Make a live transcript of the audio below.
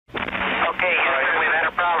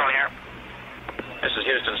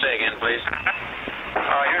Houston, say again, please.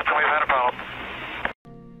 Houston, we've had a problem.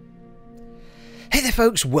 Hey there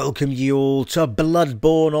folks, welcome you all to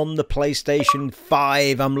Bloodborne on the PlayStation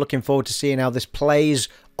 5. I'm looking forward to seeing how this plays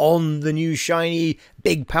on the new shiny,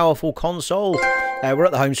 big powerful console. We're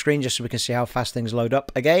at the home screen just so we can see how fast things load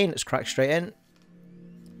up. Again, let's crack straight in.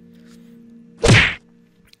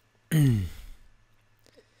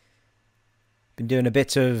 Been doing a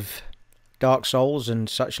bit of Dark Souls and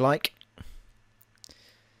such like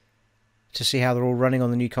to see how they're all running on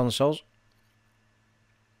the new consoles,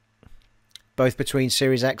 both between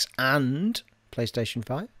Series X and PlayStation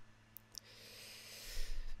 5.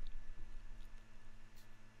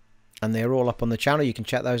 And they're all up on the channel, you can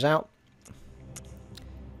check those out.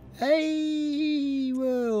 Hey,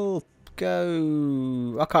 we'll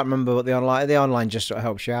go... I can't remember what the online just sort of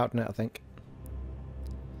helps you out, doesn't it, I think.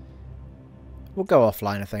 We'll go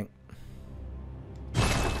offline, I think.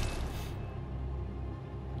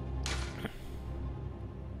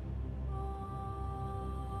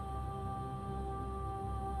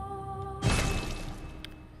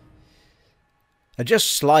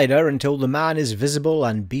 Adjust slider until the man is visible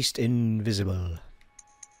and beast invisible.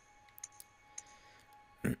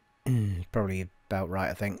 Probably about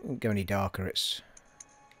right, I think. Don't go any darker, it's...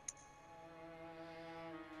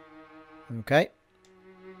 Okay.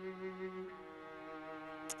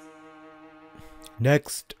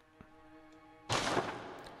 Next.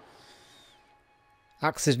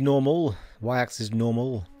 Axis normal. Y-axis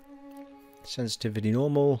normal. Sensitivity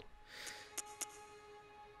normal.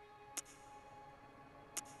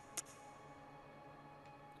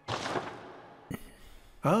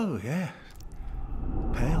 Oh, yeah.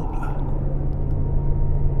 Pale blood.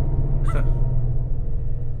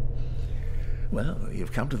 Well,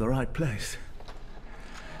 you've come to the right place.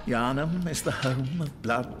 Yarnham is the home of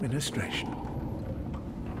blood administration.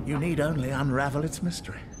 You need only unravel its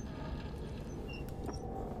mystery.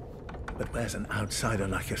 But where's an outsider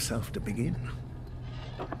like yourself to begin?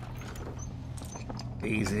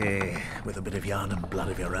 Easy, with a bit of Yarnham blood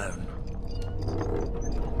of your own.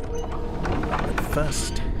 But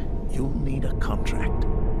first, you'll need a contract.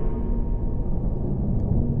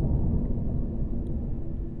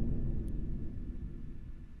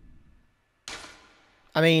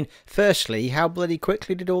 I mean, firstly, how bloody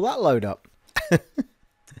quickly did all that load up?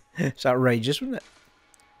 It's outrageous, wasn't it?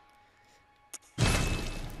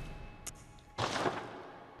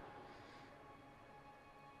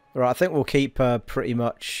 Right, I think we'll keep pretty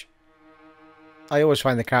much... I always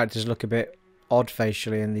find the characters look a bit odd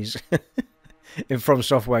facially in these... in From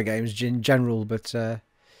Software games in general, but I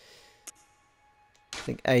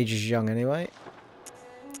think age is young anyway.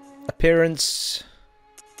 Appearance...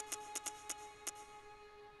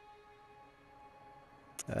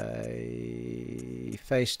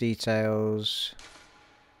 face details,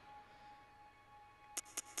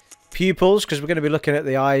 pupils, because we're going to be looking at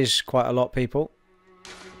the eyes quite a lot, people.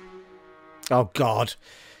 Oh god,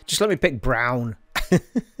 just let me pick brown.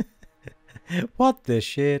 What the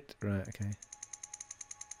shit? Right, okay.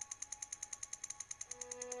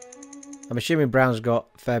 I'm assuming brown's got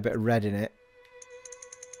a fair bit of red in it.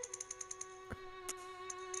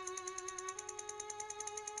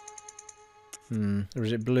 Or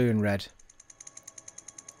is it blue and red?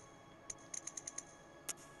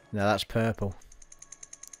 No, that's purple.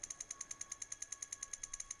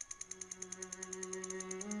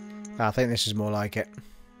 I think this is more like it.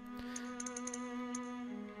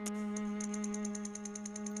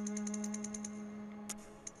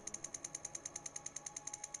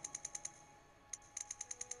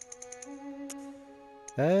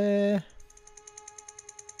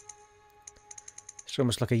 It's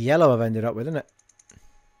almost like a yellow I've ended up with, isn't it?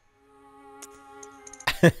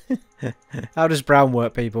 How does brown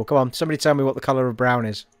work, people? Come on, somebody tell me what the colour of brown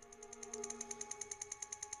is.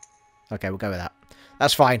 Okay, we'll go with that.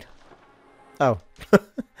 That's fine. Oh.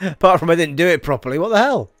 Apart from I didn't do it properly, what the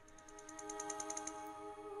hell?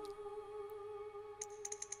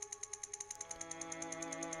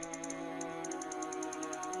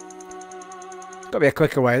 Got to be a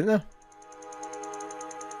quicker way, isn't there?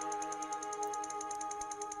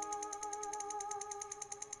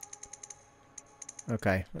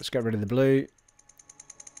 Okay, let's get rid of the blue.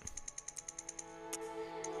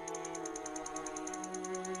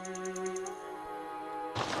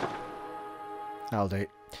 That'll do.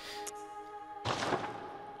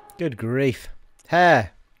 Good grief.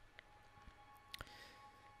 Hair.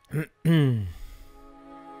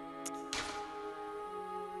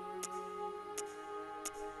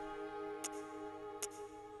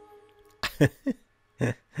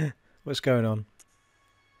 What's going on?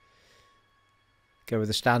 Go with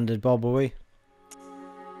the standard bob, will we?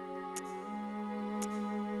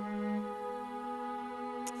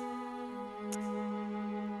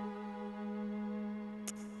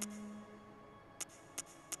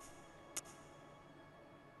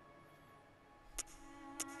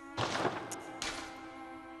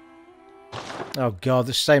 Oh god,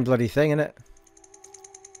 the same bloody thing, isn't it?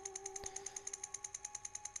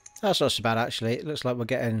 That's not so bad actually. It looks like we're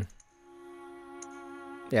getting...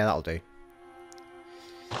 Yeah, that'll do.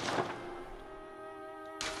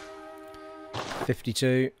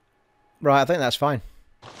 52. Right, I think that's fine.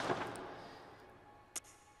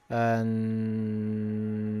 And...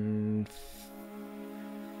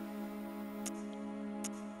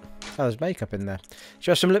 Oh, there's makeup in there. Should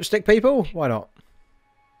we have some lipstick, people? Why not?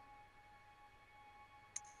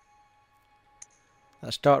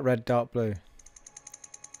 That's dark red, dark blue.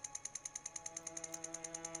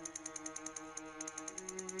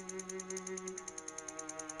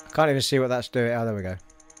 I can't even see what that's doing. Oh, there we go.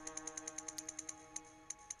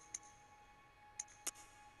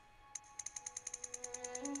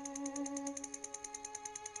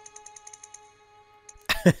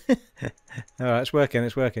 Alright, it's working,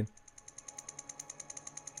 it's working.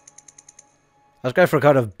 I was going for a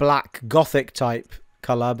kind of black gothic type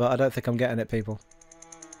colour, but I don't think I'm getting it, people.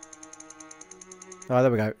 Oh,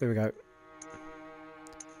 there we go, there we go.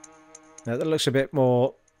 Now, that looks a bit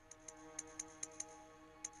more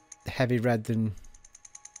heavy red than...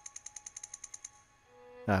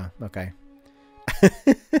 Oh, okay.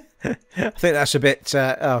 I think that's a bit...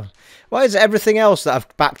 oh. Why is everything else that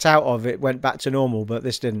I've backed out of it went back to normal, but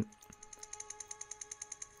this didn't?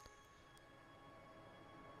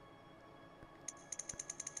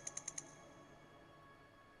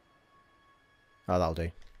 Oh, that'll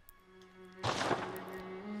do.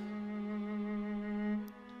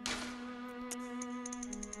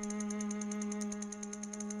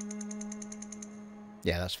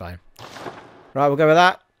 Yeah, that's fine. Right, we'll go with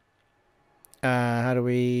that. How do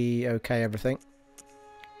we okay everything?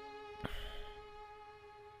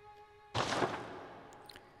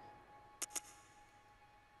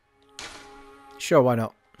 Sure, why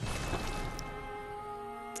not?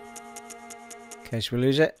 In case we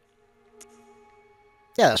lose it.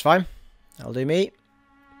 Yeah, that's fine. That'll do me.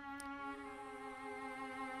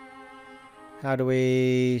 How do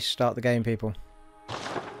we start the game, people?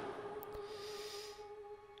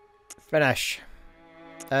 Finish.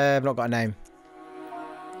 I've not got a name.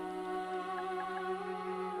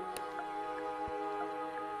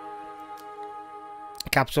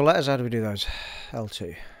 Capital letters, how do we do those?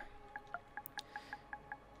 L2.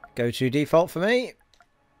 Go to default for me.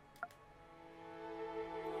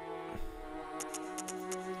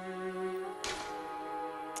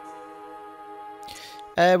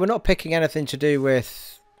 We're not picking anything to do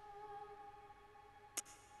with...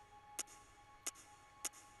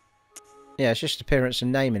 Yeah, it's just appearance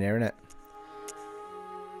and name in here, isn't it?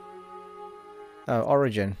 Oh,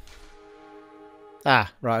 origin.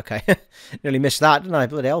 Ah, right, okay. Nearly missed that, didn't I?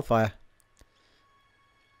 Bloody hellfire.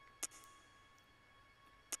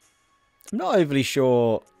 I'm not overly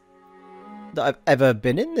sure that I've ever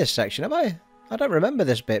been in this section, have I? I don't remember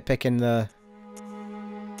this bit, picking the...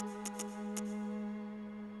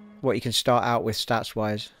 what you can start out with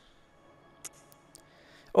stats-wise.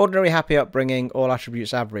 Ordinary, happy upbringing, all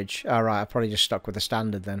attributes average. Alright, I probably just stuck with the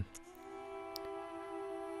standard then.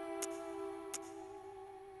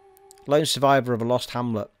 Lone survivor of a lost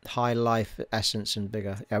hamlet. High life essence and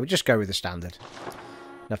bigger. Yeah, we just go with the standard.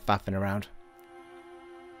 Enough faffing around.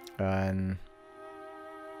 I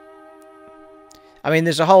mean,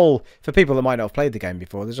 there's a whole... For people that might not have played the game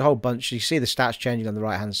before, there's a whole bunch... You see the stats changing on the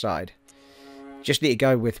right-hand side. Just need to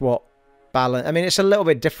go with what balance... I mean, it's a little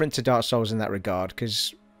bit different to Dark Souls in that regard,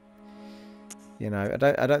 because... You know,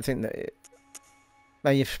 I don't think that...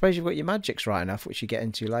 Well, I suppose you've got your magics right enough, which you get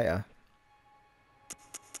into later.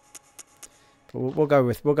 But we'll go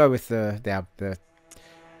with the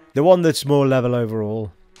one that's more level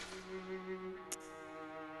overall.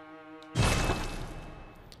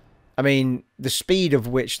 I mean, the speed of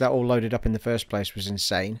which that all loaded up in the first place was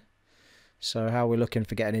insane. So how are we looking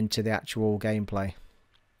for getting into the actual gameplay?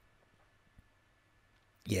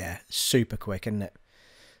 Yeah, super quick, isn't it?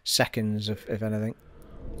 Seconds, if anything.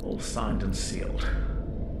 All signed and sealed.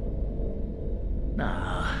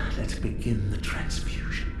 Now, let's begin the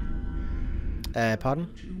transfusion. Pardon?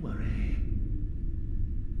 Don't you worry.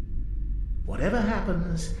 Whatever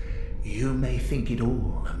happens, you may think it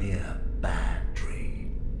all a mere bad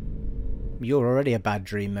dream. You're already a bad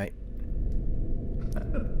dream, mate.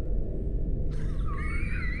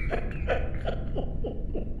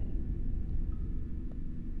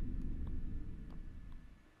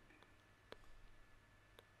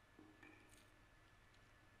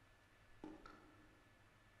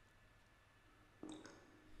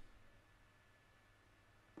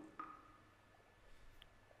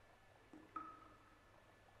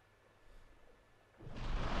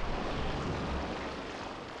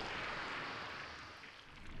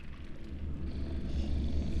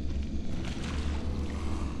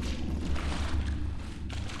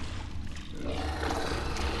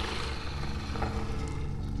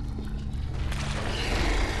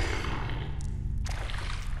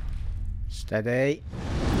 Steady.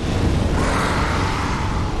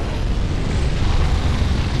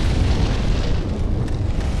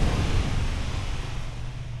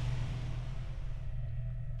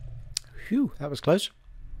 Phew, that was close.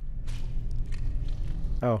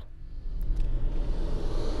 Oh.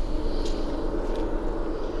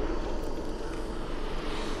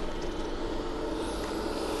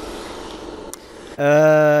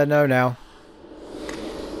 No now.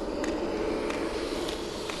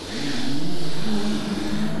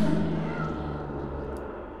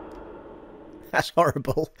 That's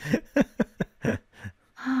horrible.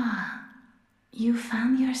 Ah, you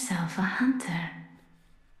found yourself a hunter.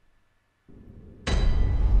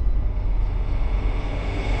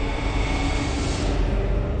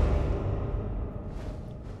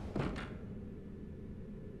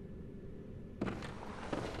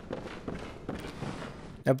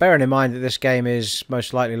 Now, bearing in mind that this game is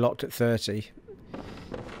most likely locked at 30,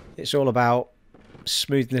 it's all about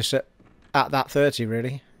smoothness at that 30,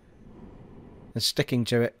 really, and sticking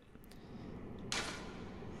to it.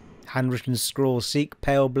 Handwritten scroll: seek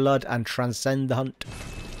pale blood and transcend the hunt.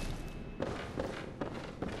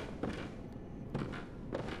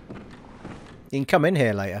 You can come in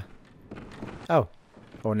here later. Oh,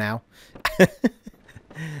 or now.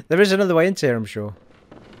 There is another way into here, I'm sure.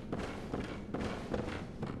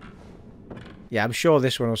 Yeah, I'm sure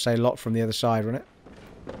this one will say locked from the other side, won't it?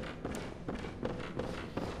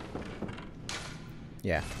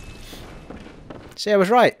 Yeah. See, I was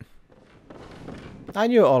right. I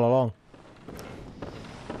knew it all along.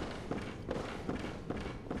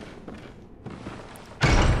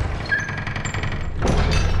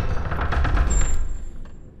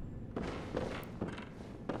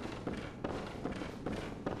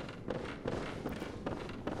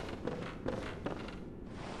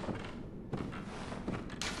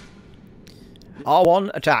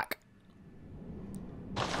 R1 attack.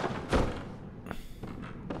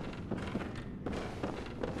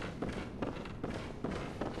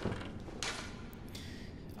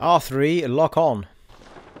 R3 lock on.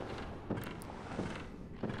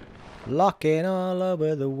 Locking all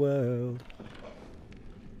over the world.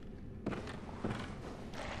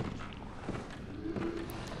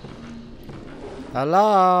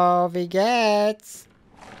 Hello, he gets.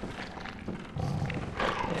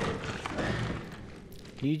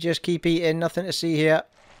 You just keep eating, nothing to see here.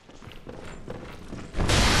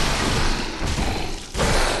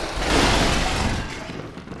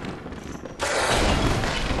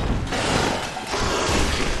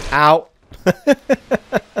 Ow.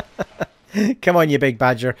 Come on, you big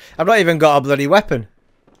badger. I've not even got a bloody weapon.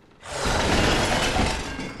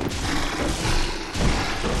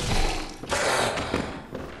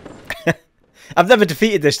 I've never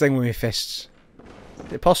defeated this thing with my fists.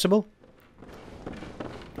 Is it possible?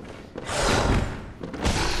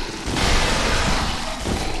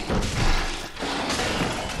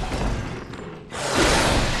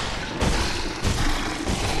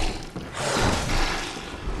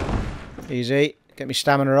 Easy. Get me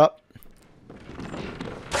stamina up.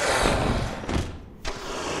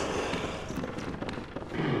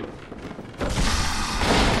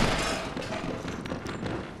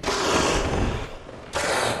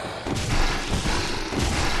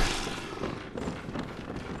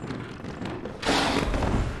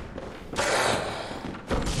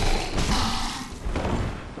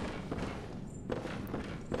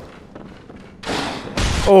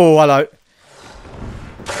 Oh, hello.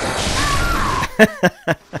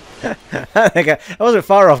 I wasn't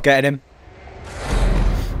far off getting him.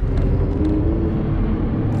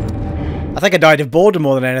 I think I died of boredom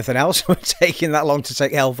more than anything else. We're taking that long to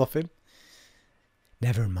take health off him.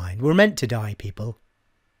 Never mind. We're meant to die, people.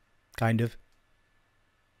 Kind of.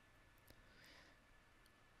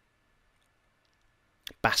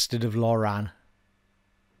 Bastard of Loran.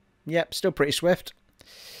 Yep, still pretty swift.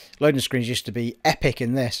 Loading screens used to be epic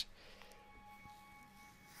in this.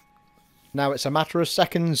 Now it's a matter of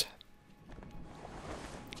seconds.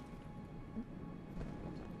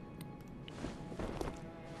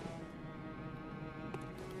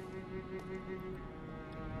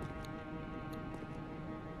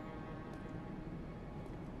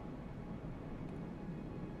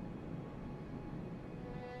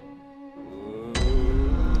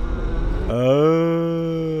 Oh.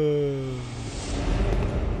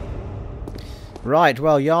 Right,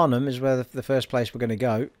 well, Yarnham is where the first place we're going to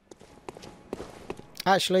go.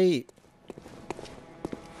 Actually,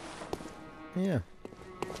 yeah.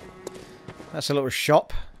 That's a little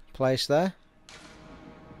shop place there.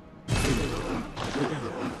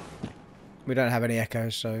 We don't have any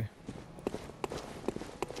echoes, so...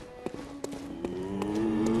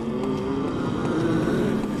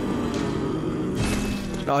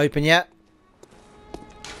 Not open yet.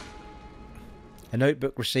 A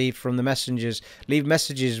notebook received from the messengers. Leave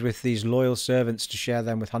messages with these loyal servants to share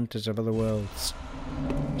them with hunters of other worlds.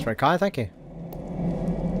 That's very kind, thank you.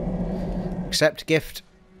 Accept gift.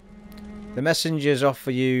 The messengers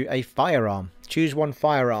offer you a firearm. Choose one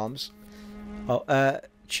firearms.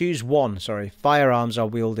 Choose one, sorry. Firearms are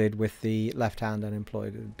wielded with the left hand and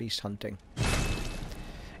employed in beast hunting.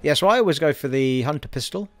 Yeah, so I always go for the hunter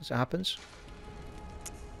pistol, as it happens.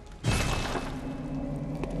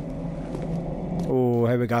 Oh,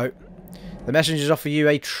 here we go. The messengers offer you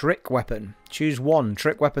a trick weapon. Choose one.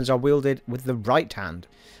 Trick weapons are wielded with the right hand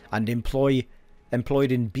and employed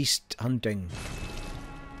in beast hunting.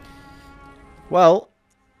 Well,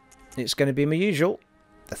 it's going to be my usual.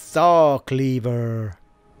 The Thor Cleaver.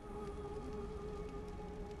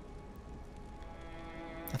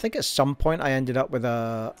 I think at some point I ended up with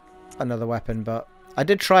another weapon, but I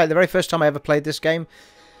did try it the very first time I ever played this game.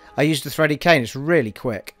 I used the thready cane. It's really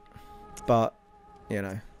quick, but you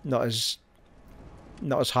know, not as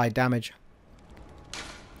high damage.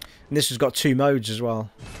 And this has got 2 modes as well.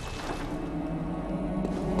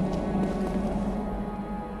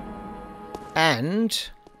 And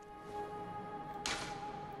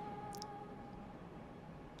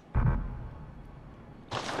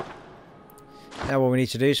now what we need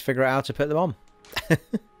to do is figure out how to put them on.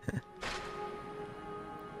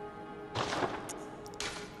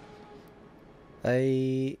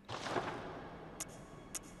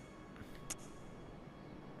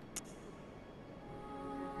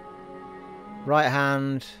 Right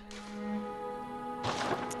hand.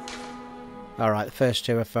 Alright, the first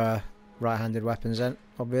 2 are for right-handed weapons then,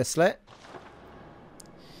 obviously.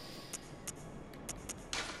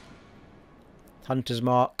 Hunter's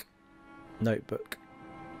mark. Notebook.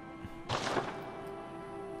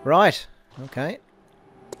 Right, okay.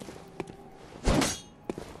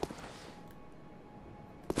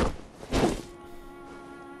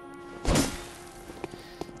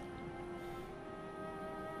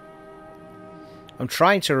 I'm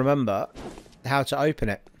trying to remember how to open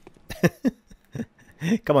it.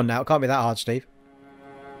 Come on now, it can't be that hard, Steve.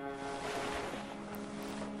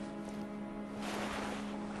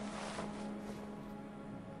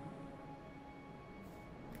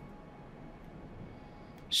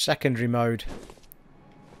 Secondary mode.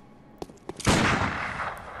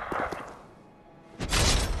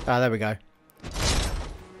 Ah, there we go.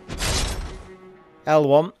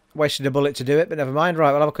 L1. Wasted a bullet to do it, but never mind.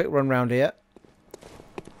 Right, we'll have a quick run round here.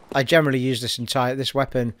 I generally use this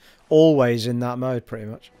weapon always in that mode, pretty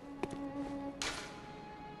much.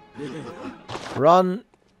 Run.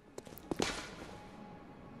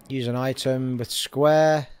 Use an item with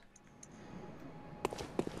square.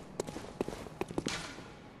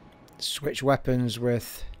 Switch weapons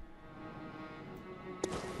with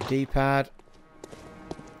D-pad.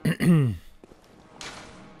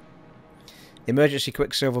 Emergency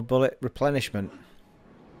quicksilver bullet replenishment.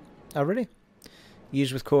 Oh, really?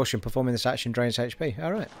 Use with caution. Performing this action drains HP.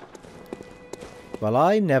 Alright. Well,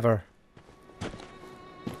 I never.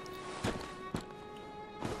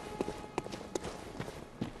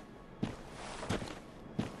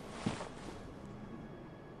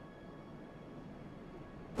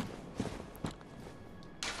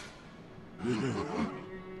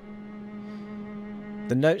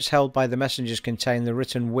 The notes held by the messengers contain the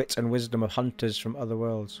written wit and wisdom of hunters from other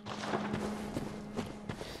worlds.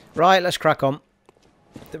 Right, let's crack on.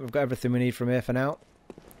 I think we've got everything we need from here for now.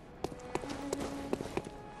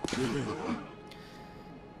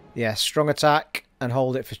 Yeah, strong attack and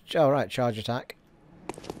hold it for... Oh, right, charge attack.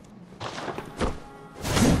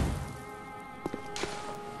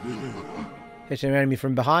 Hitting an enemy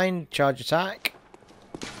from behind, charge attack.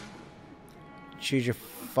 Choose your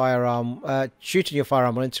firearm. Shooting your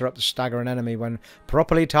firearm will interrupt the stagger an enemy when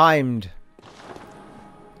properly timed.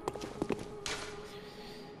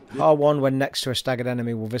 R1 when next to a staggered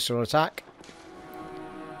enemy will visceral attack.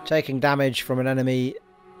 Taking damage from an enemy,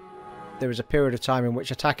 there is a period of time in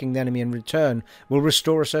which attacking the enemy in return will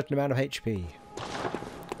restore a certain amount of HP.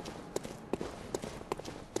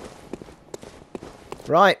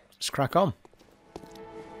 Right, let's crack on.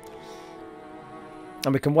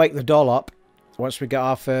 And we can wake the doll up once we get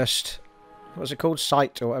our first, what's it called?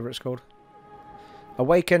 Sight, or whatever it's called.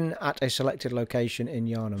 Awaken at a selected location in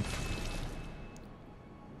Yarnham.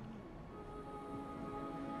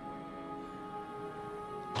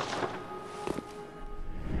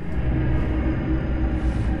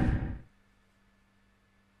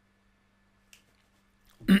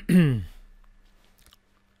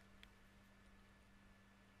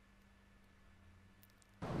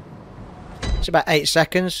 It's about 8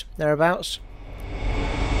 seconds, thereabouts.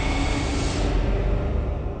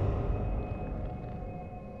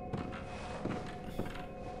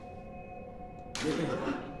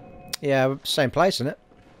 Yeah, same place, isn't it?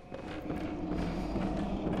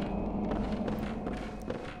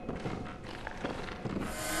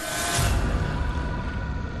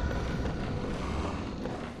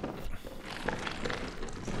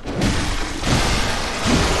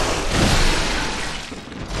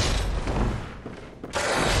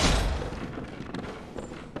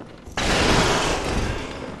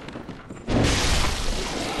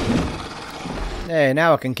 Hey,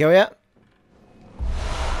 now I can kill you.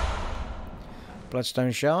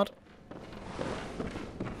 Bloodstone shard.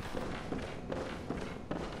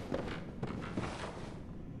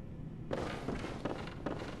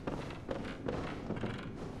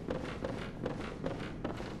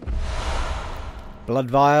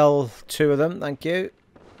 Blood vial, 2 of them, thank you.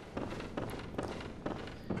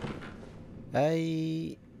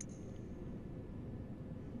 Hey.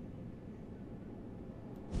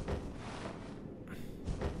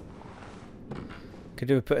 Could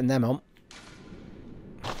do with putting them on.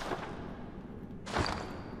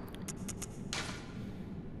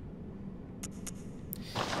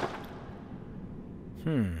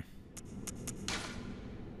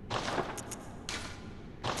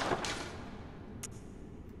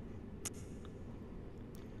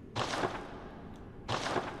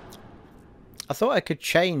 I thought I could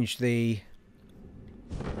change the...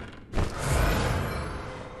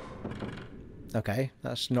 Okay,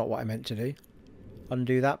 that's not what I meant to do.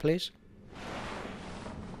 Undo that, please.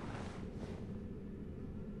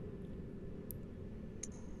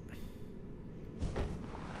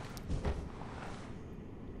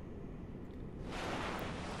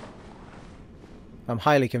 I'm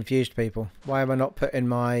highly confused, people. Why am I not putting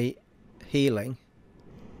my healing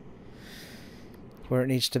where it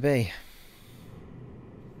needs to be?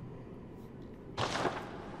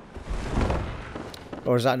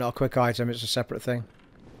 Or is that not a quick item? It's a separate thing.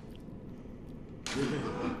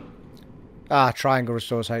 Ah, triangle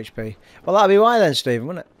restores HP. Well, that'll be why then, Stephen,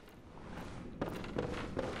 wouldn't it?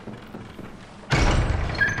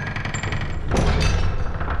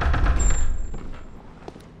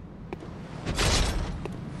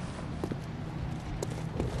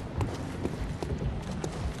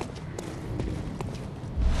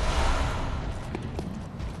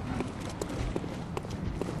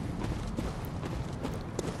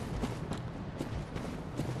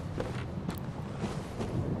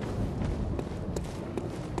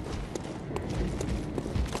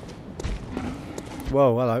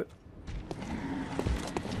 Whoa, hello.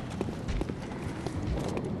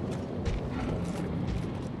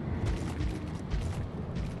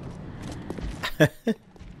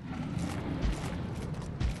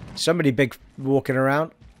 Somebody big walking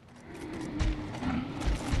around.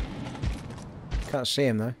 Can't see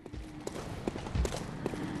him though.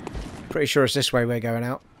 Pretty sure it's this way we're going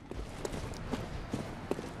out.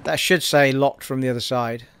 That should say locked from the other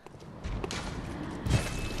side.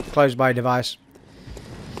 Closed by device.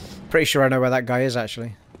 Pretty sure I know where that guy is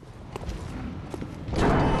actually.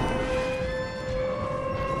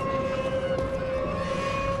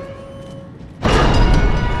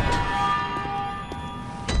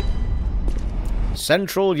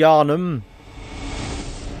 Central Yarnham.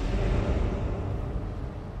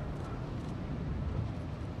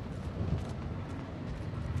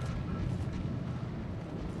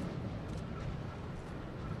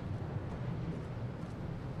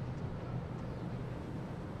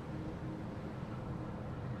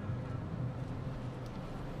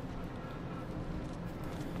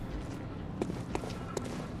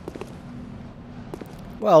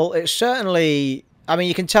 Well, it's certainly... I mean,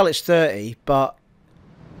 you can tell it's 30, but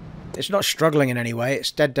it's not struggling in any way.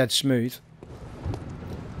 It's dead smooth.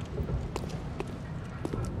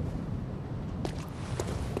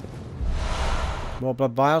 More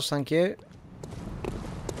blood vials, thank you.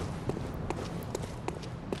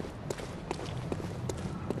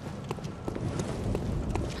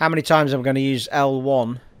 How many times am I going to use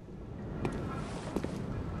L1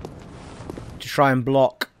 to try and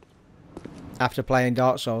block after playing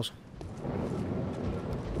Dark Souls?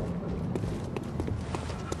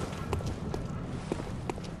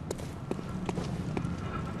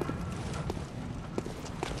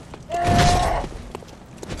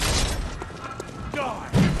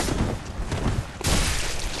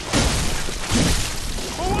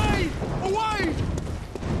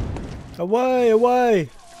 Away, away!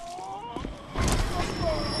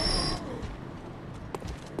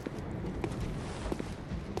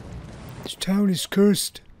 This town is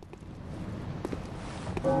cursed.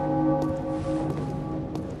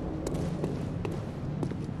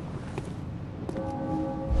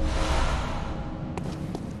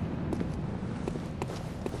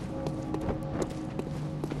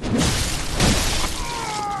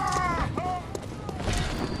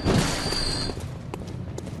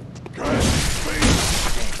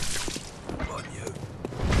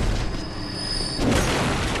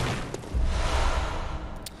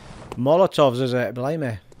 Molotovs, is it? Blame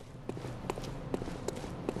me.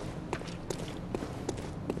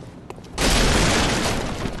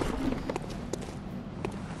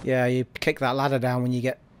 Yeah, you kick that ladder down when you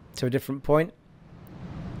get to a different point.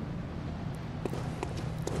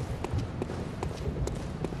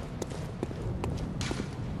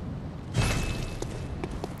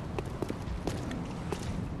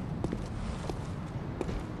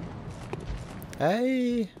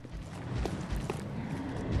 Hey.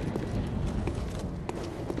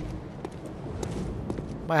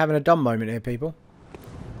 Am I having a dumb moment here, people?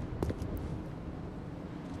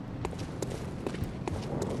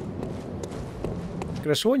 Could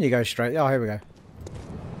have sworn you go straight. Oh, here we go.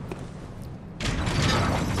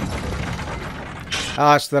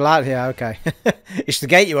 Ah, it's the ladder here. Okay. It's the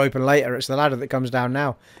gate you open later. It's the ladder that comes down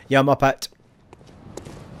now. Yeah, I'm up at.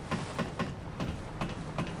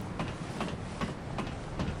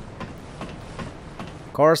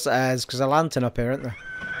 Of course it is, because there's a lantern up here, isn't there?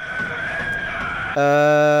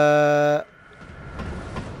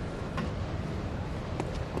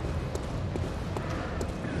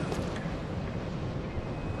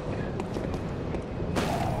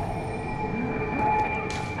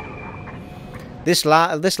 This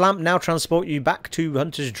lamp now transport you back to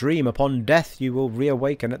Hunter's dream. Upon death, you will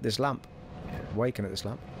reawaken at this lamp. Awaken at this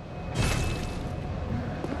lamp.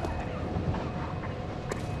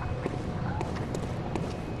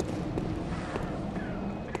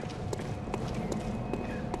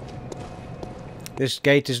 This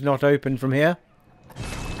gate is not open from here.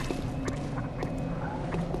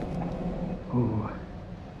 Oh,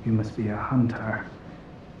 you must be a hunter.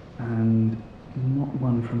 And not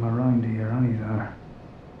one from around here either.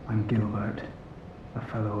 I'm Gilbert, a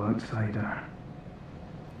fellow outsider.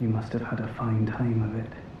 You must have had a fine time of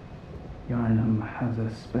it. Yarnham has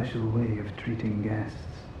a special way of treating guests.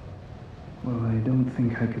 Well, I don't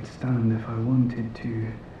think I could stand if I wanted to,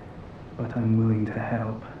 but I'm willing to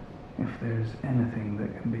help if there's anything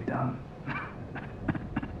that can be done.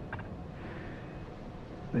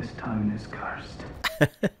 This town is cursed.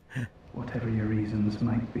 Whatever your reasons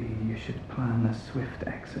might be, you should plan a swift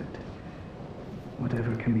exit.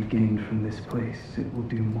 Whatever can be gained from this place, it will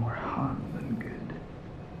do more harm than good.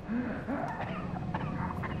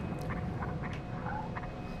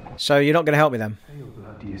 So you're not going to help me then? Pale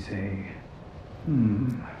blood, you say?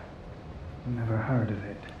 Never heard of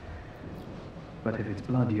it. But if it's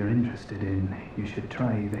blood you're interested in, you should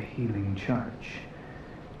try the Healing Church.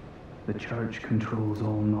 The church controls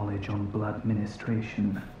all knowledge on blood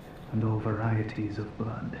ministration and all varieties of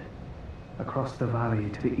blood. Across the valley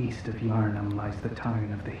to the east of Yarnham lies the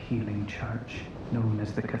town of the Healing Church, known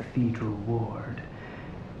as the Cathedral Ward.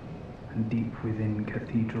 And deep within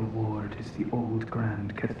Cathedral Ward is the old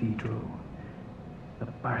Grand Cathedral, the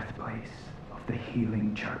birthplace of the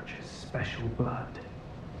Healing Church's special blood.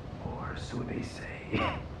 Or so they say.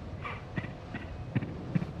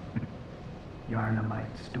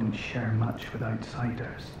 Yarnamites don't share much with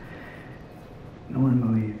outsiders.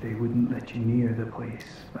 Normally they wouldn't let you near the place,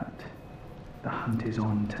 but the hunt is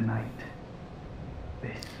on tonight.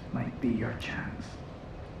 This might be your chance.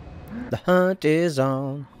 The hunt is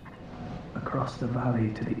on. Across the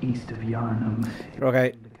valley to the east of Yarnham.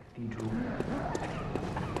 Okay. The cathedral.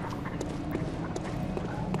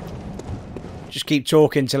 Just keep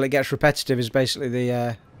talking till it gets repetitive is basically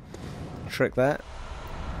the trick there.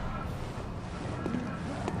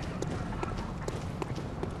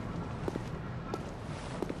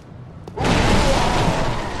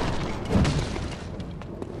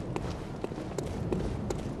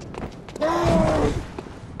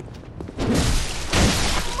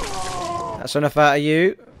 That's enough out of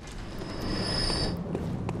you.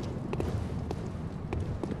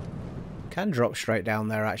 Can drop straight down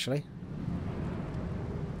there actually.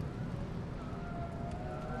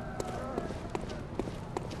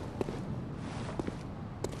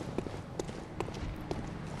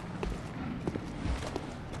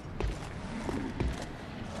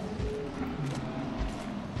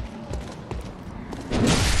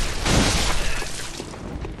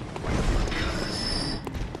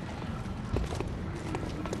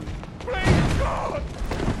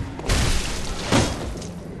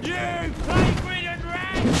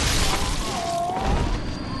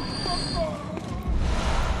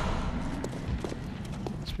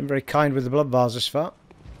 Been very kind with the blood bars this far.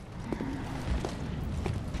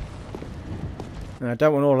 And I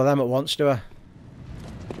don't want all of them at once, do I?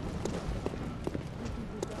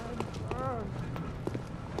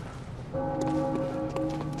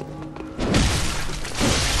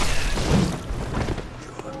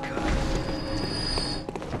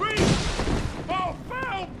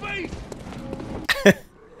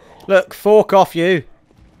 Look, fork off you.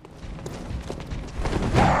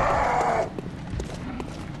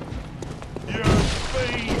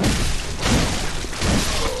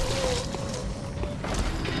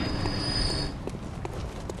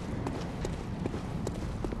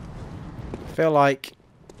 I feel like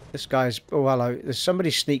this guy's... Oh, hello. There's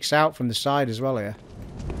somebody sneaks out from the side as well here.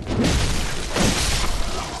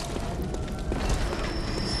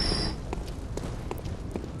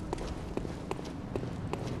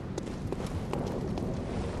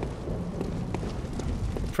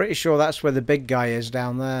 Pretty sure that's where the big guy is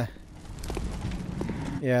down there.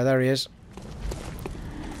 Yeah, there he is.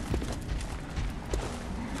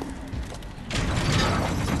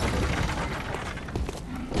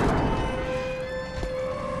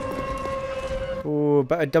 Ooh,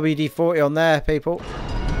 better WD-40 on there, people.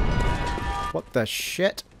 What the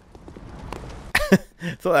shit?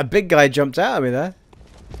 Thought that big guy jumped out of me there.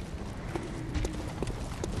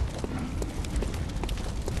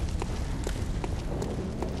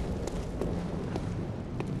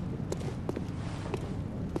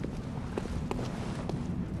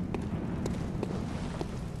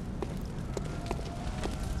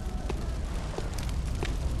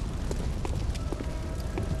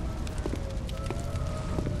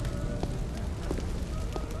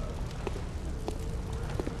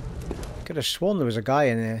 Could have sworn there was a guy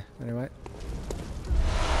in here. Anyway.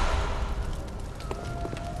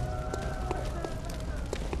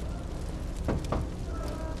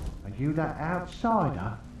 Are you that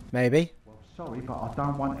outsider? Maybe. Well, sorry, but I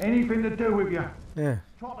don't want anything to do with you. Yeah.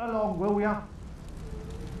 Trot along, will ya?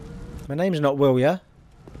 My name's not Will, yeah?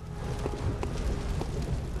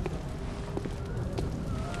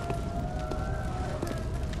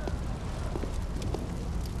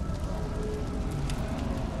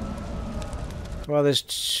 Well, there's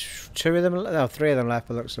two of them, no, three of them left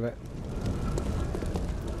by the looks of it.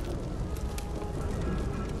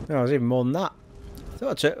 No, there's even more than that. I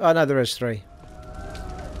thought two. Oh no, there is three.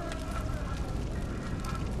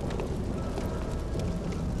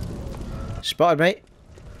 Spotted, mate.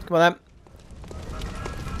 Come on then.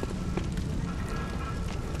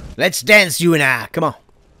 Let's dance, you and I. Come on.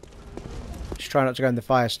 Just try not to go in the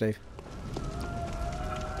fire, Steve.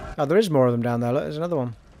 Oh, there is more of them down there. Look, there's another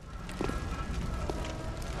one.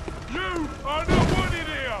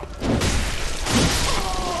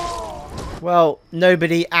 Well,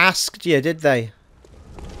 nobody asked you, did they?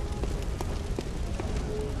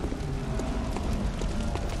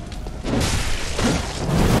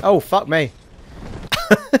 Oh, fuck me.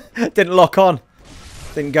 Didn't lock on.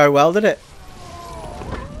 Didn't go well, did it?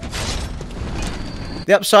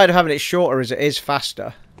 The upside of having it shorter is it is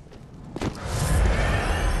faster.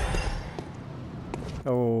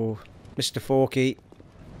 Oh, Mr. Forky.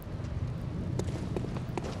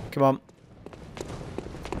 Come on.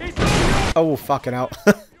 Oh, fucking hell.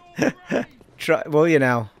 Try, will you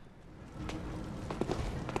now?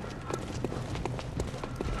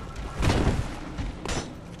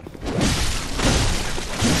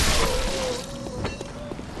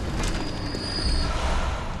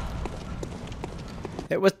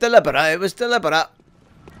 It was deliberate, it was deliberate.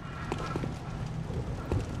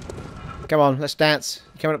 Come on, let's dance.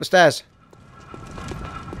 You coming up the stairs?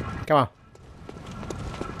 Come on.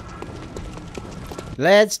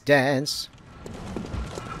 Let's dance.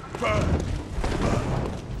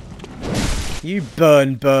 You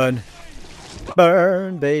burn, burn.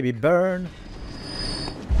 Burn, baby, burn.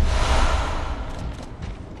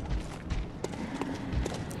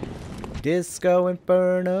 Disco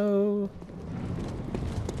Inferno.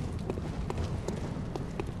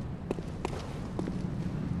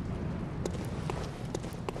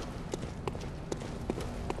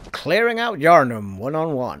 Clearing out Yarnham,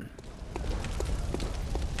 one-on-one.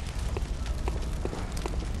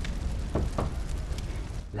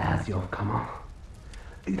 Lads, you've come on.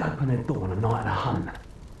 He'd open the door on a night of the hunt.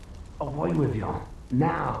 Away with you.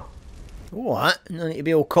 Now. What? No need to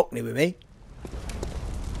be all cockney with me.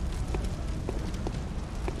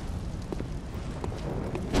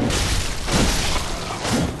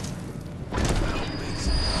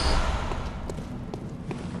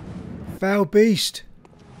 Foul beast.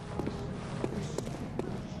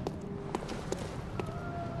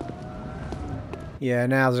 Yeah,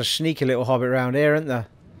 now there's a sneaky little hobbit around here, isn't there?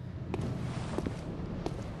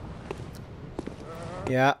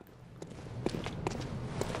 Yeah.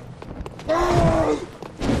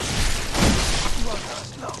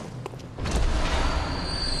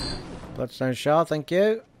 Bloodstone shard, thank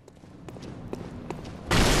you.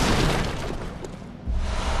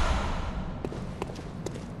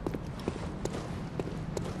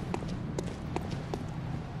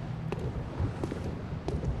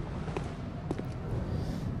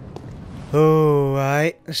 Oh,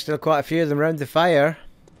 right. There's still quite a few of them around the fire.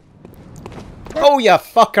 Oh, you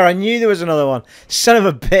fucker. I knew there was another one. Son of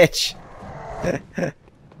a bitch.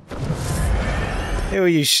 Oh,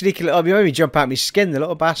 you sneaky little... You made me jump out my skin, the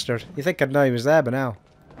little bastard. You think I'd know he was there by now.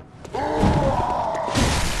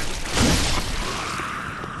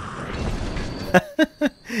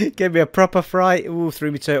 Gave me a proper fright. Ooh,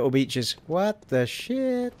 threw me turtle beaches. What the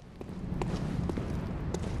shit?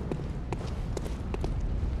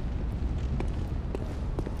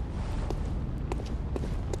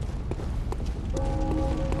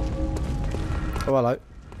 Oh, hello.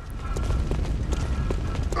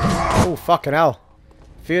 Oh, fucking hell.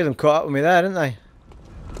 A few of them caught up with me there, didn't they?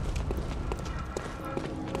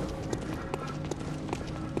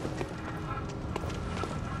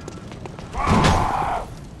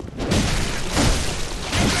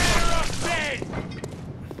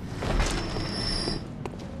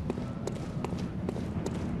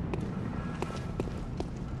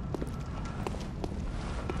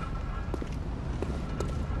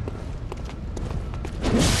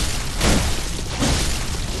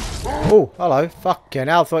 Oh, hello. Fucking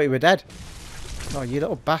hell, thought you were dead. Oh, you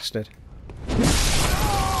little bastard.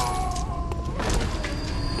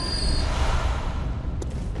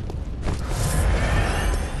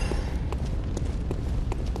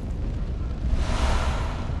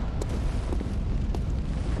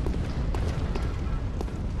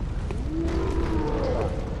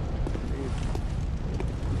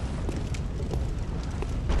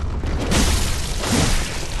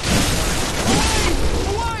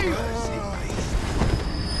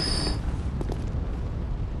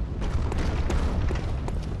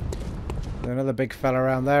 Another big fella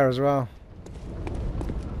around there as well.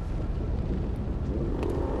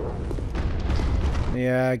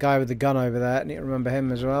 Yeah, guy with the gun over there. I need to remember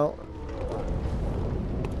him as well.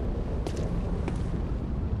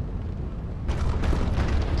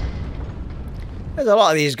 There's a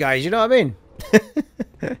lot of these guys, you know what I mean?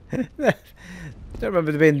 Don't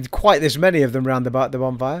remember there being quite this many of them round the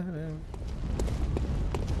bonfire. Yeah.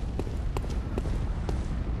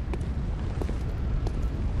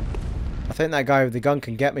 I think that guy with the gun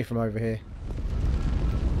can get me from over here.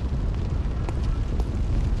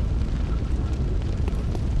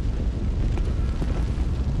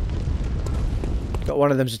 Got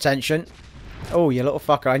one of them's attention. Oh, you little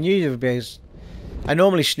fucker. I knew you would be... I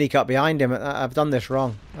normally sneak up behind him. I've done this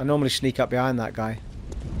wrong. I normally sneak up behind that guy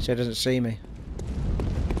so he doesn't see me.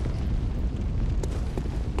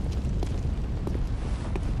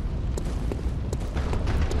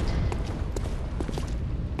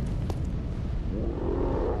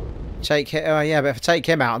 Take him. Oh yeah, but if I take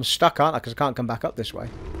him out, I'm stuck, aren't I? Because I can't come back up this way.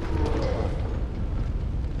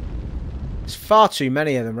 There's far too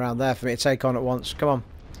many of them around there for me to take on at once. Come on.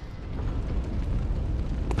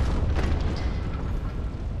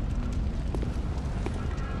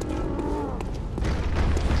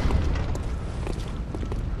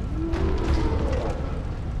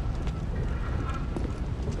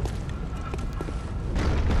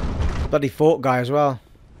 Bloody fort guy as well.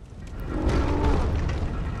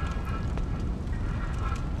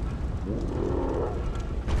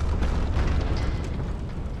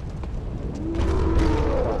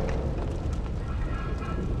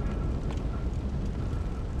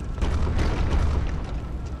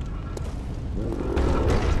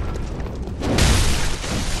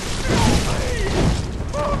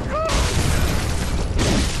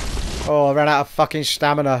 Oh, I ran out of fucking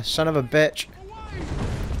stamina. Son of a bitch.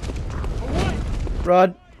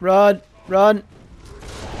 Run, run, run.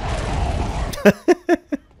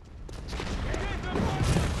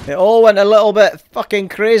 It all went a little bit fucking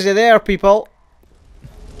crazy there, people.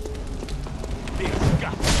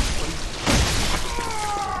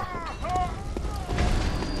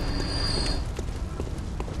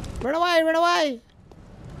 Run away, run away.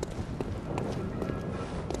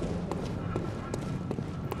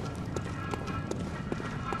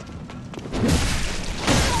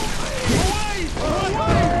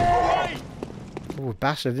 Oh,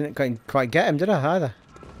 bastard, didn't quite get him, did I, either?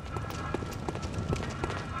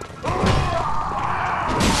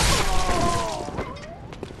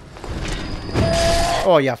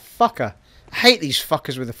 Oh, you fucker. I hate these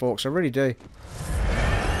fuckers with the forks, I really do.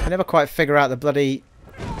 I never quite figure out the bloody...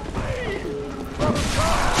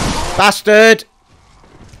 Bastard!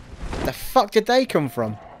 The fuck did they come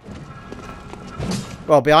from?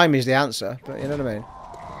 Well, behind me is the answer, but you know what I mean?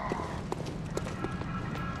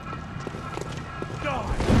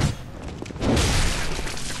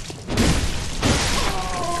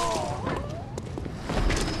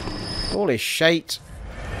 Holy shit.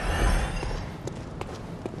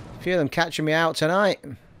 A few of them catching me out tonight.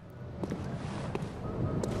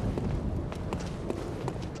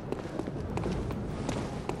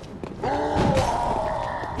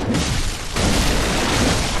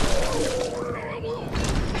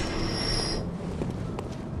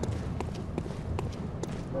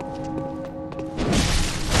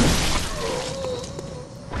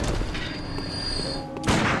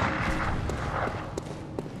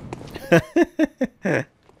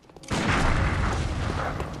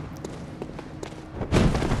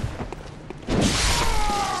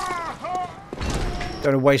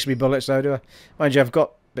 Don't want to waste me bullets though, do I? Mind you, I've got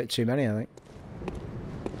a bit too many, I think.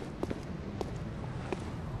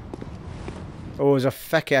 Oh, there's a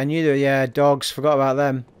fecker. I knew there. Yeah, dogs. Forgot about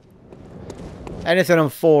them. Anything on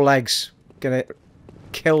 4 legs gonna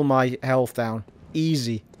kill my health down.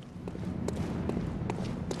 Easy.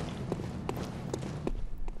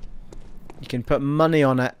 You can put money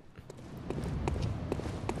on it.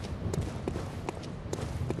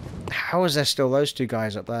 How is there still those 2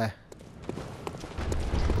 guys up there?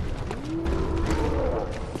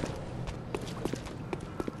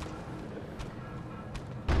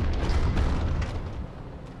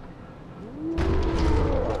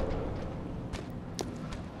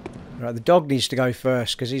 Right, the dog needs to go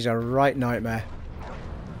first because he's a right nightmare.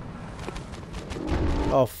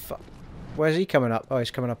 Oh, where's he coming up? Oh, he's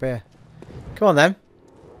coming up here. Come on, then.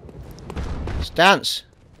 Let's dance.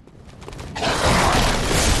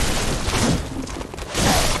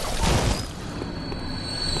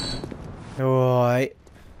 Alright.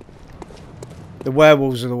 The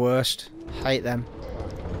werewolves are the worst. Hate them.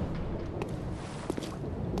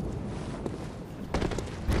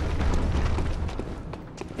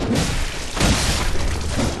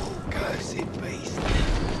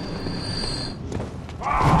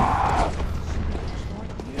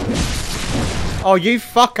 Oh, you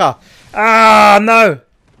fucker! Ah, no!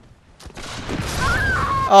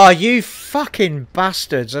 Oh, you fucking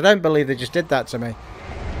bastards! I don't believe they just did that to me.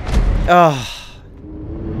 Oh.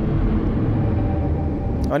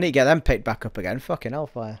 I need to get them picked back up again. Fucking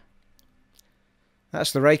hellfire.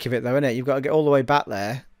 That's the rake of it, though, isn't it? You've got to get all the way back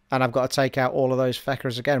there, and I've got to take out all of those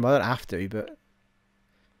feckers again. Well, I don't have to, but...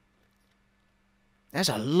 There's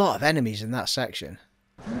a lot of enemies in that section.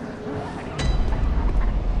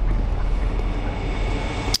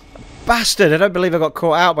 Bastard! I don't believe I got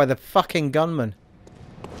caught out by the fucking gunman.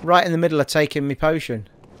 Right in the middle of taking me potion.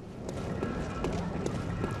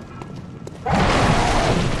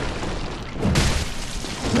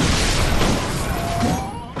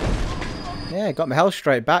 Yeah, got my health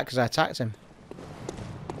straight back because I attacked him.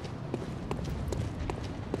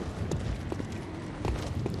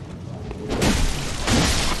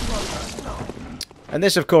 And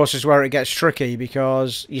this, of course, is where it gets tricky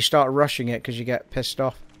because you start rushing it because you get pissed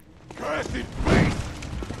off.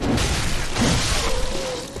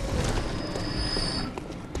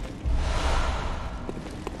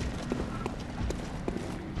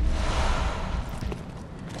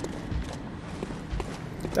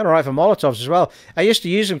 Done alright for Molotovs as well. I used to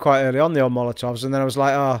use them quite early on, the old Molotovs, and then I was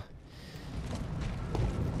like, oh.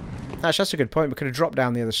 Actually, that's a good point. We could have dropped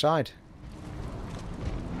down the other side.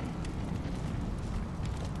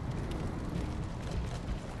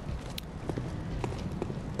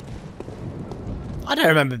 I don't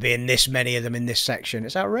remember being this many of them in this section.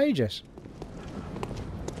 It's outrageous.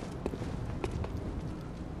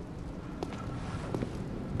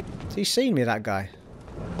 Has he seen me, that guy?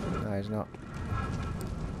 No, he's not.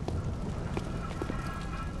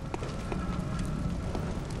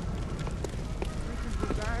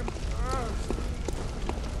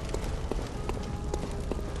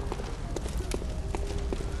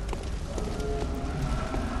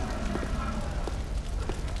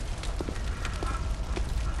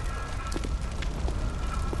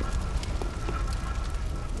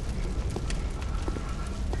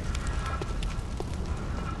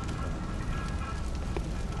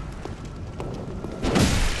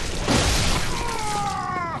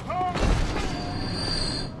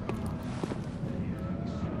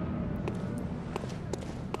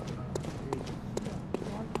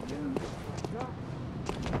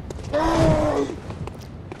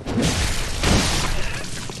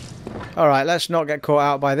 Alright, let's not get caught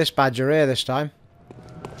out by this badger here this time.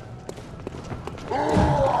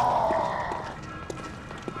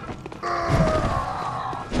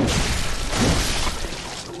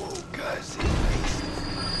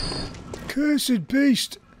 Cursed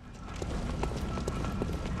beast!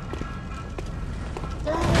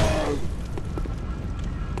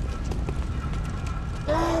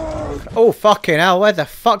 Oh, fucking hell, where the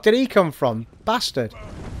fuck did he come from? Bastard.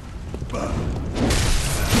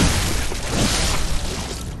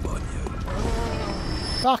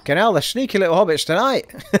 Fucking hell, they're sneaky little hobbits tonight.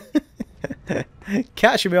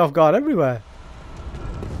 Catching me off guard everywhere.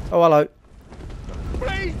 Oh, hello.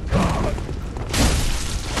 Please, God.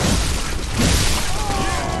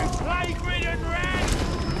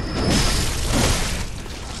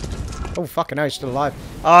 Oh, fucking hell, he's still alive.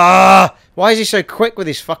 Ah! Why is he so quick with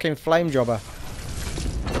his fucking flame jobber?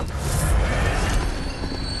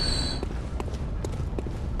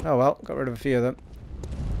 Oh well, got rid of a few of them.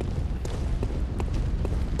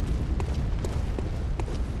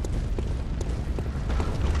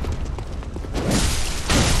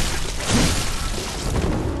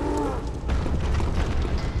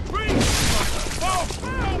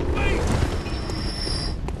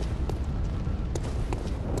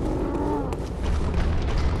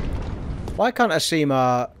 Why can't I see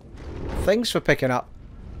my things for picking up?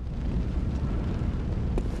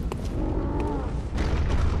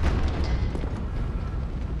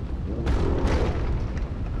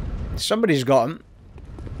 Somebody's got him.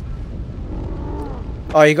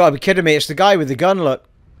 Oh, you gotta be kidding me. It's the guy with the gun, look.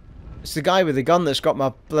 It's the guy with the gun that's got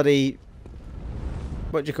my bloody...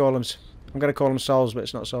 What do you call them? I'm gonna call them souls, but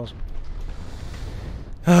it's not souls.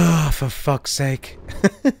 Ah, oh, for fuck's sake.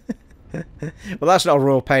 Well, that's not a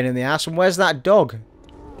real pain in the ass. And where's that dog?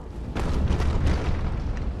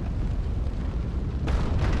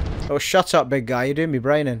 Oh, shut up, big guy. You're doing me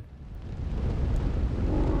brain in.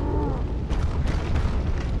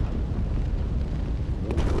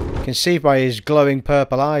 You can see by his glowing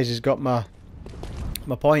purple eyes he's got my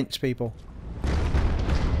points, people.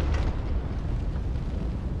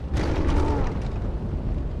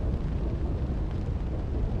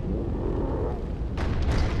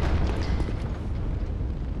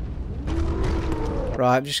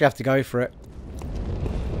 Right, I'm just gonna have to go for it.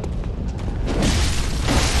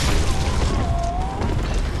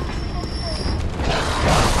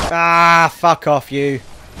 Ah, fuck off, you.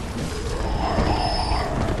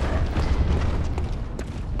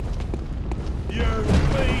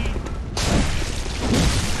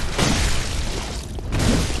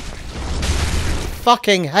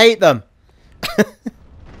 Fucking hate them.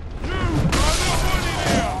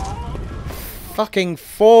 Fucking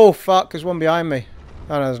fall, fuck, there's one behind me.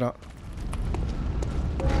 Oh no, there's not.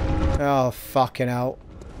 Oh, fucking hell.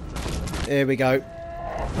 Here we go.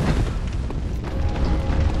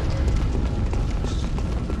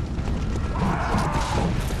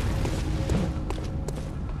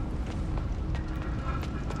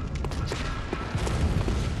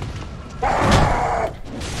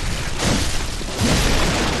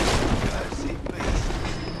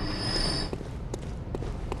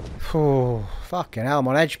 Oh, fucking hell, I'm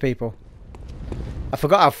on edge, people. I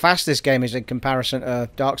forgot how fast this game is in comparison to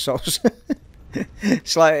Dark Souls.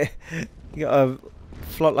 It's like, you gotta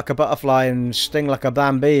float like a butterfly and sting like a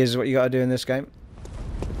bambee is what you gotta do in this game.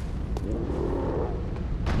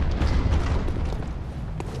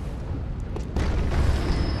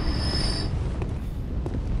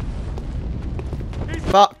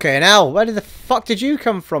 Fucking hell, where the fuck did you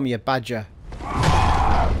come from, you badger?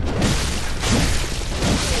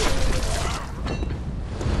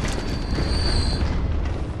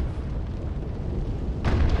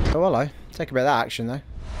 Oh, hello. Take a bit of that action, though.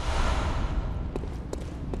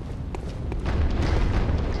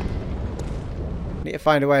 Need to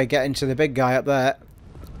find a way of getting to the big guy up there.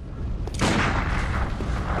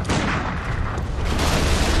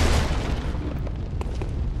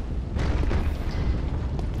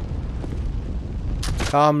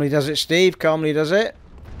 Calmly does it, Steve. Calmly does it.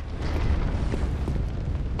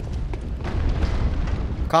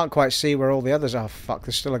 Can't quite see where all the others are. Fuck,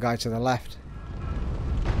 there's still a guy to the left.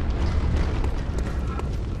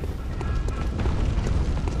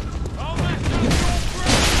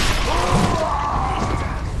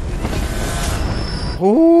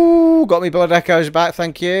 Ooh, got me blood echoes back,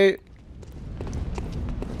 thank you.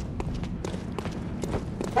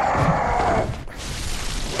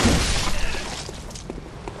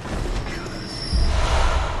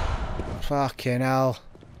 Fucking hell.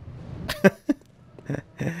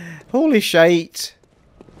 Holy shit.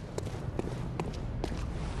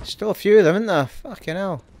 Still a few of them, isn't there? Fucking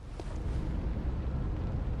hell.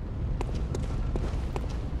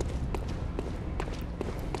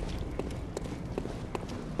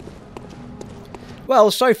 Well,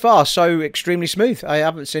 so far, so extremely smooth. I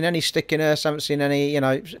haven't seen any stickiness, haven't seen any, you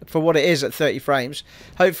know, for what it is at 30 frames.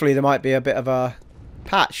 Hopefully there might be a bit of a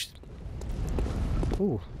patch.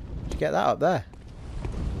 Ooh, did you get that up there?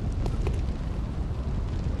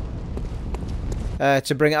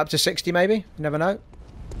 To bring it up to 60 maybe? You never know.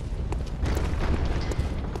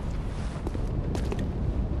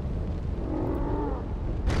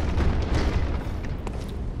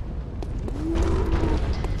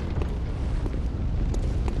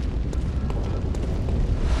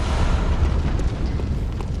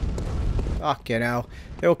 Fucking hell.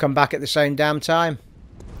 They all come back at the same damn time.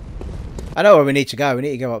 I know where we need to go. We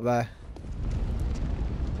need to go up there.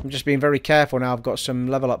 I'm just being very careful now. I've got some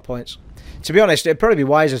level up points. To be honest, it'd probably be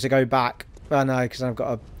wiser to go back. Well, no, because I've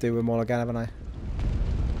got to do them all again, haven't I?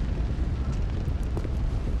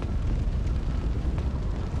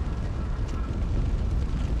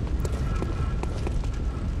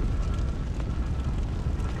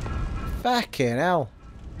 Fucking hell.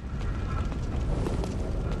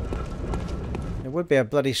 It would be a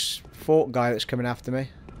bloody fort guy that's coming after me.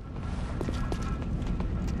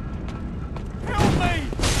 Help me!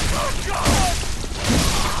 Oh, God!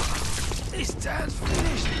 This town's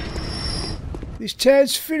finished. This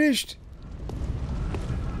town's finished.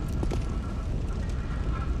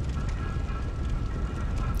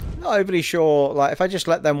 Not overly sure, like, if I just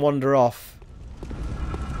let them wander off,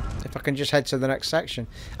 if I can just head to the next section.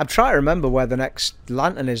 I'm trying to remember where the next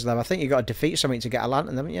lantern is, though. I think you got to defeat something to get a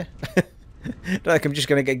lantern, haven't you? Don't think I'm just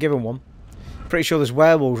going to get given one. Pretty sure there's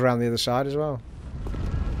werewolves around the other side as well.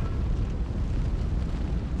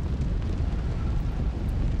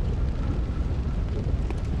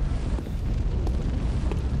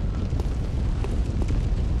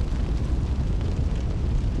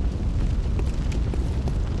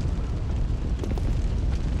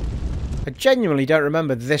 I genuinely don't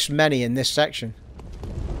remember this many in this section.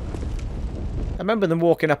 I remember them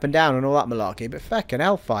walking up and down and all that malarkey, but feckin'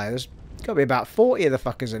 hellfire, there's got to be about 40 of the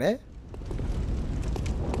fuckers in here.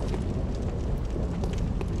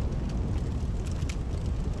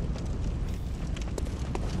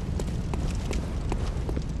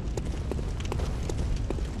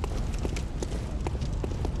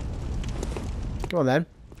 Come on then.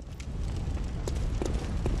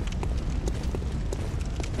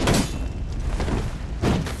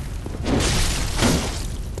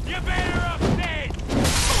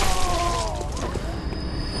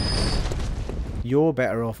 You're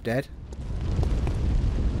better off dead.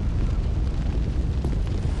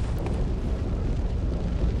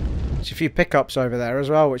 There's a few pickups over there as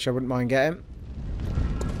well, which I wouldn't mind getting.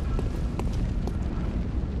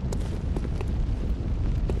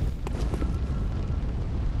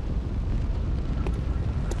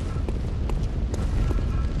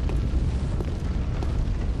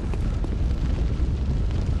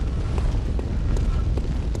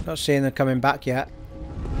 Not seeing them coming back yet.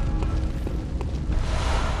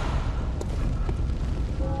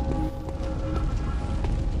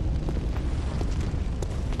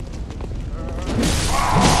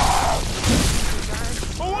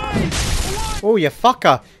 Oh, you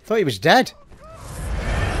fucker! Thought he was dead.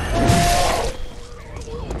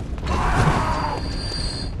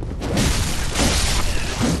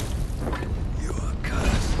 You are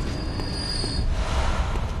cursed.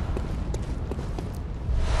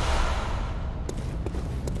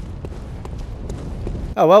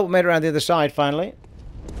 Oh well, we made it around the other side finally.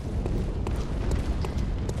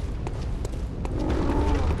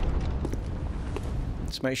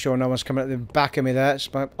 Let's make sure no one's coming at the back of me there. It's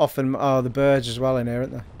often the birds as well in here,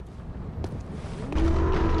 aren't there?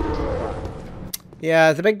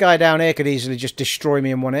 Yeah, the big guy down here could easily just destroy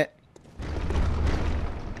me in one hit.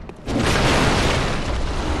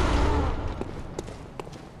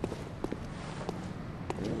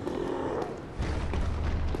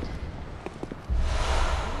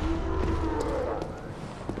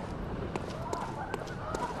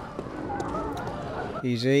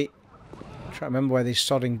 Easy. Try to remember where these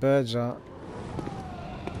sodding birds are.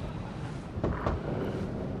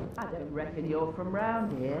 I don't reckon you're from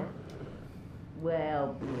round here.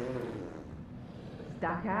 Well,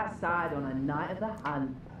 stuck outside on a night of the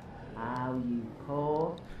hunt. Oh, you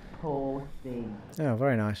poor, poor thing. Oh,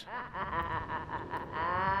 very nice.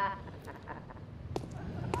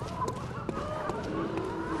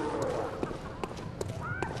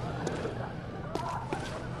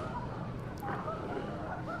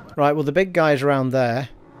 Right, well the big guy's around there,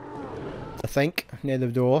 I think, near the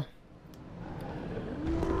door.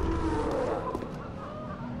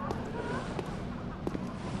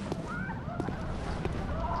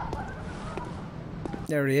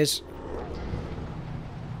 There he is.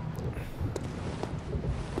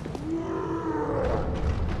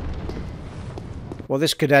 Well,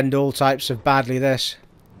 this could end all types of badly, this.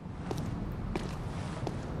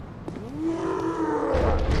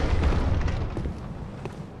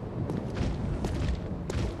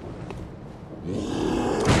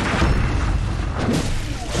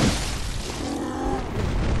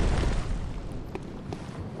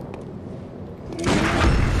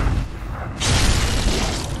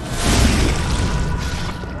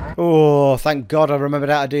 Oh, thank God I remembered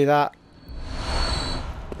how to do that.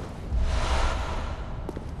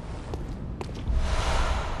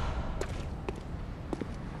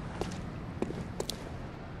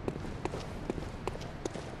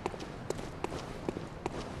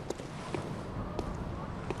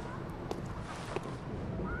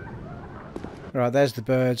 Right, there's the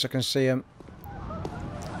birds. I can see them.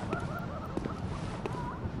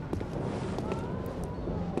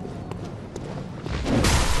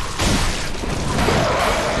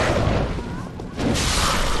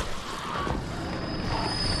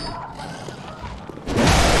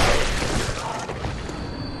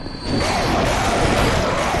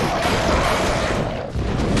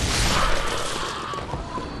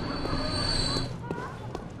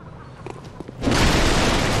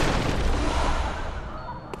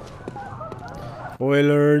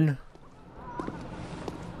 Spoiler.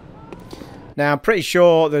 Now, I'm pretty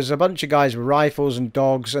sure there's a bunch of guys with rifles and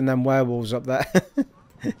dogs and then werewolves up there.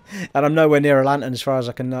 And I'm nowhere near a lantern as far as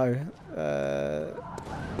I can know.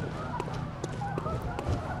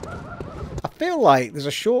 I feel like there's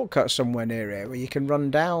a shortcut somewhere near here where you can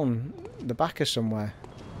run down the back of somewhere.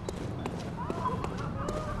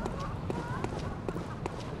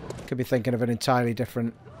 Could be thinking of an entirely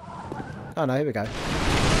different... Oh no, here we go.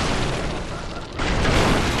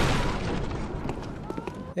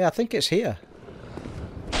 Yeah, I think it's here.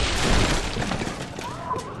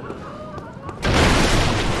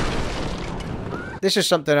 This is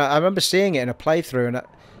something I remember seeing it in a playthrough and I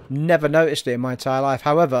never noticed it in my entire life.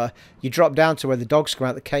 However, you drop down to where the dogs come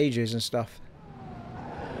out the cages and stuff.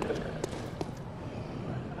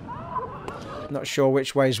 Not sure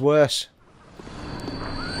which way's worse.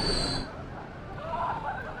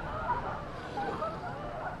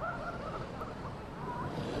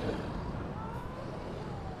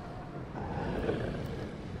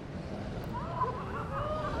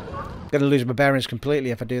 Going to lose my bearings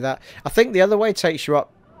completely if I do that. I think the other way takes you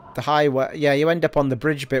up the highway. Yeah, you end up on the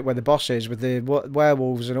bridge bit where the boss is with the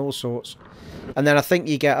werewolves and all sorts. And then I think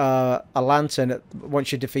you get a lantern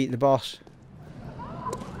once you defeat the boss.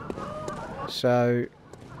 So...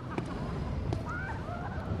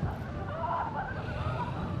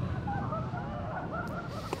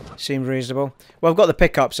 seems reasonable. Well, I've got the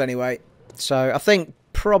pickups anyway. So I think...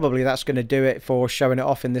 probably that's going to do it for showing it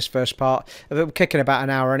off in this first part. We're kicking about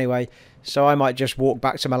an hour anyway, so I might just walk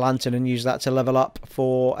back to my lantern and use that to level up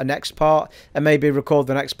for a next part, and maybe record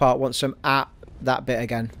the next part once I'm at that bit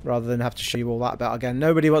again, rather than have to show you all that bit again.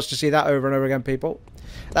 Nobody wants to see that over and over again, people.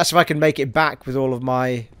 That's if I can make it back with all of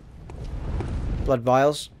my blood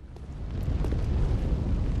vials.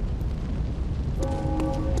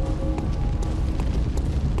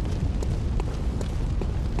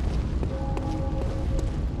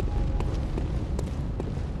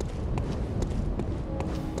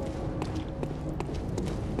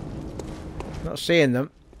 Not seeing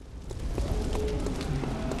them.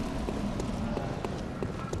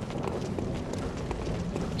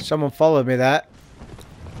 Someone followed me there.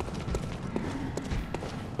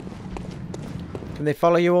 Can they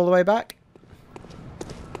follow you all the way back?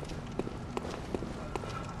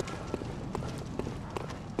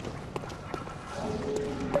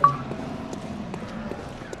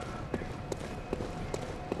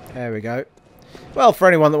 There we go. Well, for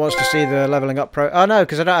anyone that wants to see the leveling up Oh no,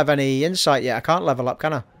 because I don't have any insight yet. I can't level up,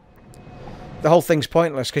 can I? The whole thing's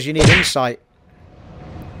pointless because you need insight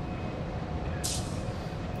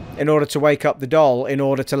in order to wake up the doll, in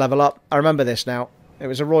order to level up. I remember this now. It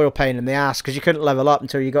was a royal pain in the ass because you couldn't level up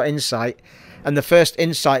until you got insight. And the first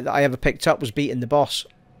insight that I ever picked up was beating the boss,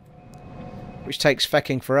 which takes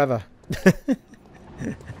fecking forever.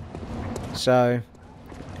 So...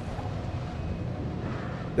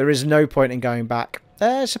 there is no point in going back.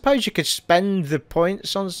 I suppose you could spend the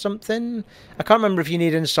points on something. I can't remember if you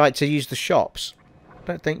need insight to use the shops. I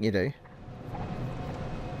don't think you do.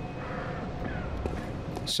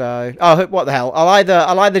 So, oh, what the hell?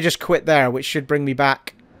 I'll either just quit there, which should bring me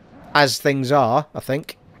back as things are, I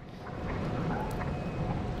think,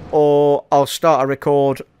 or I'll start a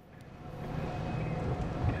record.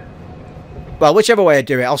 Well, whichever way I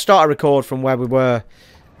do it, I'll start a record from where we were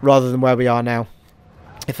rather than where we are now,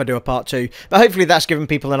 if I do a part 2. But hopefully that's given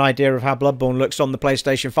people an idea of how Bloodborne looks on the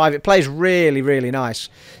PlayStation 5. It plays really, really nice.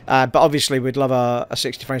 But obviously we'd love a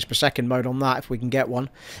 60 frames per second mode on that if we can get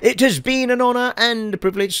one. It has been an honour and a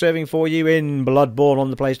privilege serving for you in Bloodborne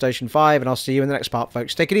on the PlayStation 5. And I'll see you in the next part,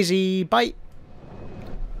 folks. Take it easy. Bye.